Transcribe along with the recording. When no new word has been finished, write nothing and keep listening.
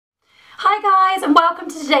Hi guys, and welcome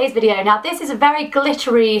to today's video. Now this is a very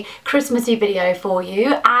glittery Christmassy video for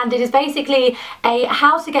you, and it is basically a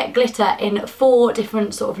how to get glitter in 4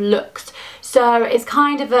 different sort of looks. So it's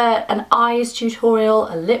kind of an eyes tutorial,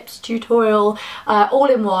 a lips tutorial, all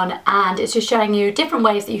in one, and it's just showing you different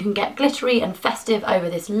ways that you can get glittery and festive over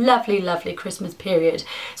this lovely Christmas period.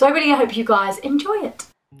 So I really hope you guys enjoy it.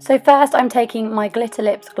 So first I'm taking my glitter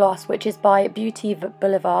lips gloss, which is by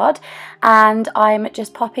Boulevard, and I'm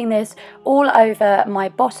just popping this all over my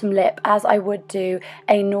bottom lip as I would do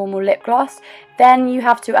a normal lip gloss. Then you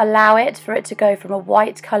have to allow it for it to go from a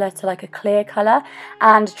white colour to like a clear colour,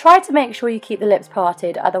 and try to make sure you keep the lips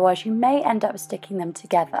parted, otherwise you may end up sticking them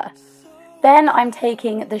together. Then I'm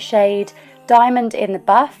taking the shade Diamond in the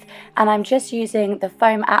Buff, and I'm just using the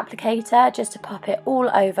foam applicator just to pop it all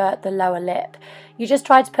over the lower lip. You just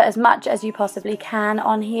try to put as much as you possibly can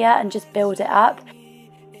on here and just build it up.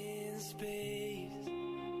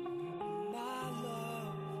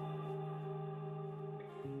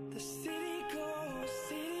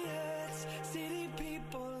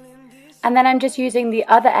 And then I'm just using the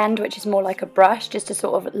other end, which is more like a brush, just to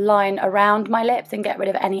sort of line around my lips and get rid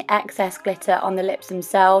of any excess glitter on the lips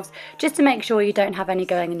themselves, just to make sure you don't have any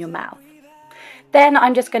going in your mouth. Then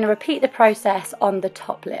I'm just going to repeat the process on the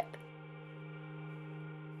top lip.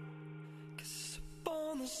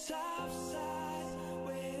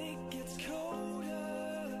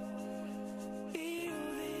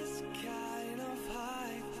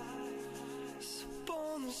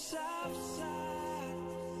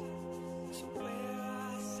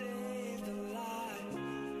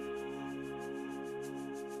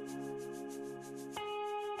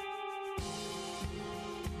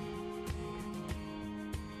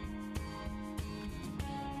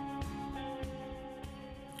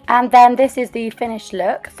 And then this is the finished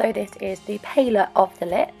look, so this is the paler of the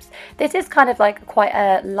lips. This is kind of like quite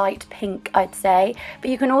a light pink, I'd say, but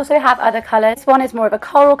you can also have other colours. This one is more of a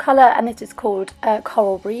coral colour, and this is called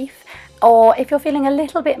Coral Reef. Or if you're feeling a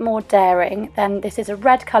little bit more daring, then this is a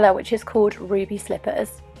red colour, which is called Ruby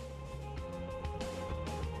Slippers.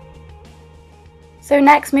 So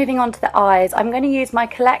next, moving on to the eyes, I'm going to use my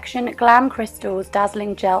Collection Glam Crystals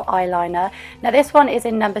Dazzling Gel Eyeliner. Now this one is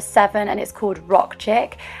in number 7 and it's called Rock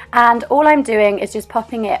Chick, and all I'm doing is just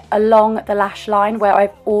popping it along the lash line where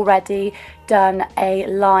I've already done a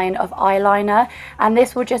line of eyeliner, and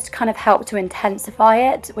this will just kind of help to intensify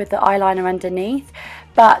it with the eyeliner underneath.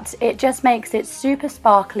 But it just makes it super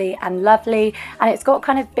sparkly and lovely, and it's got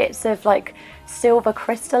kind of bits of like silver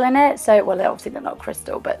crystal in it, so well, obviously they're not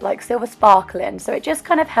crystal, but like silver sparkling, so it just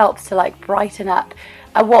kind of helps to like brighten up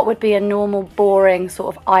what would be a normal boring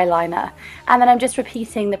sort of eyeliner. And then I'm just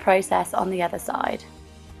repeating the process on the other side.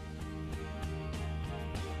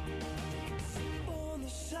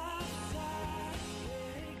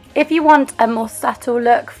 If you want a more subtle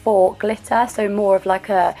look for glitter, so more of like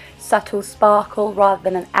a subtle sparkle rather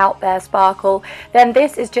than an out there sparkle, then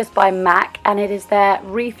this is just by MAC, and it is their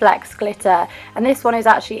Reflex Glitter, and this one is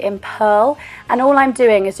actually in Pearl. And all I'm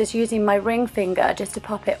doing is just using my ring finger just to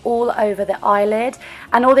pop it all over the eyelid,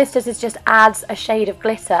 and all this does is just adds a shade of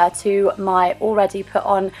glitter to my already put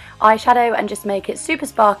on eyeshadow and just make it super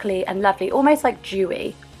sparkly and lovely, almost like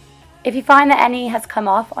dewy. If you find that any has come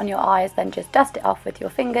off on your eyes, then just dust it off with your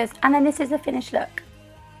fingers, and then this is the finished look.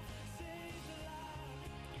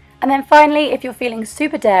 And then finally, if you're feeling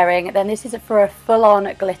super daring, then this is for a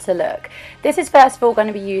full-on glitter look. This is first of all going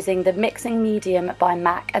to be using the Mixing Medium by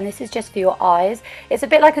MAC, and this is just for your eyes. It's a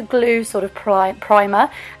bit like a glue sort of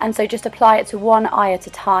primer, and so just apply it to one eye at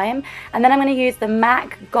a time. And then I'm going to use the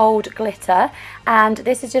MAC Gold Glitter, and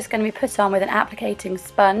this is just going to be put on with an applicating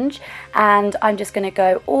sponge, and I'm just going to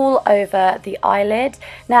go all over the eyelid.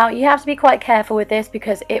 Now you have to be quite careful with this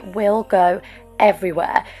because it will go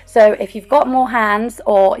everywhere, so if you've got more hands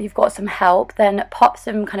or you've got some help, then pop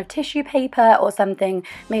some kind of tissue paper or something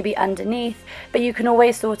maybe underneath, but you can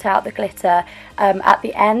always sort out the glitter at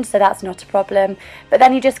the end, so that's not a problem. But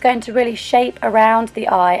then you're just going to really shape around the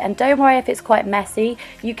eye, and don't worry if it's quite messy,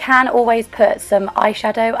 you can always put some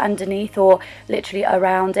eyeshadow underneath or literally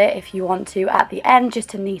around it if you want to at the end, just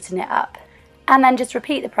to neaten it up. And then just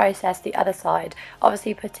repeat the process the other side,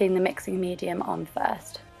 obviously putting the Mixing Medium on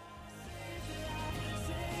first.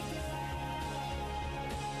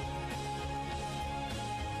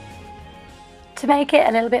 To make it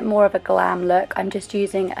a little bit more of a glam look, I'm just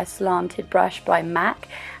using a slanted brush by MAC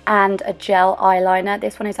and a gel eyeliner.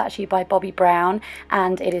 This one is actually by Bobbi Brown,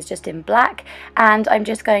 and it is just in black, and I'm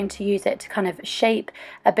just going to use it to kind of shape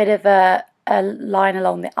a bit of a line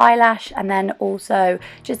along the eyelash, and then also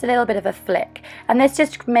just a little bit of a flick, and this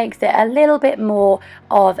just makes it a little bit more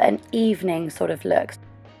of an evening sort of look.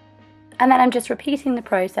 And then I'm just repeating the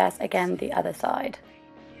process again the other side.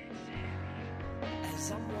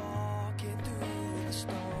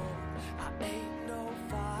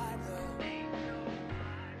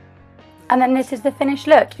 And then this is the finished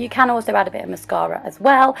look. You can also add a bit of mascara as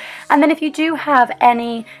well. And then if you do have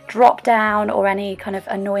any drop down or any kind of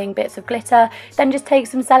annoying bits of glitter, then just take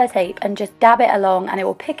some sellotape and just dab it along and it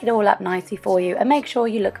will pick it all up nicely for you and make sure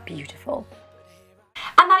you look beautiful.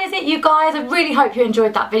 And that is it, you guys. I really hope you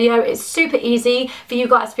enjoyed that video. It's super easy for you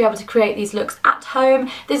guys to be able to create these looks at home.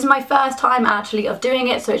 This is my first time actually of doing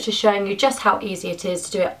it, so it's just showing you just how easy it is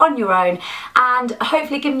to do it on your own, and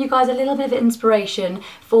hopefully giving you guys a little bit of inspiration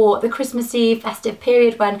for the Christmassy festive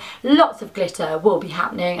period when lots of glitter will be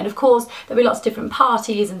happening, and of course there'll be lots of different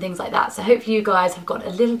parties and things like that, so hopefully you guys have got a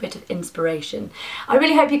little bit of inspiration. I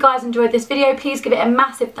really hope you guys enjoyed this video. Please give it a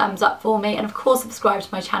massive thumbs up for me, and of course subscribe to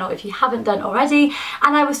my channel if you haven't done already,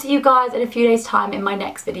 and I will see you guys in a few days time in my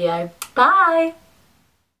next video. Bye!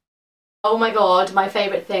 Oh my god, my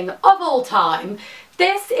favourite thing of all time.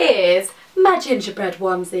 This is my gingerbread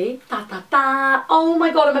onesie. Da, da, da. Oh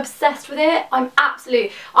my god, I'm obsessed with it.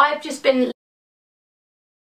 I've just been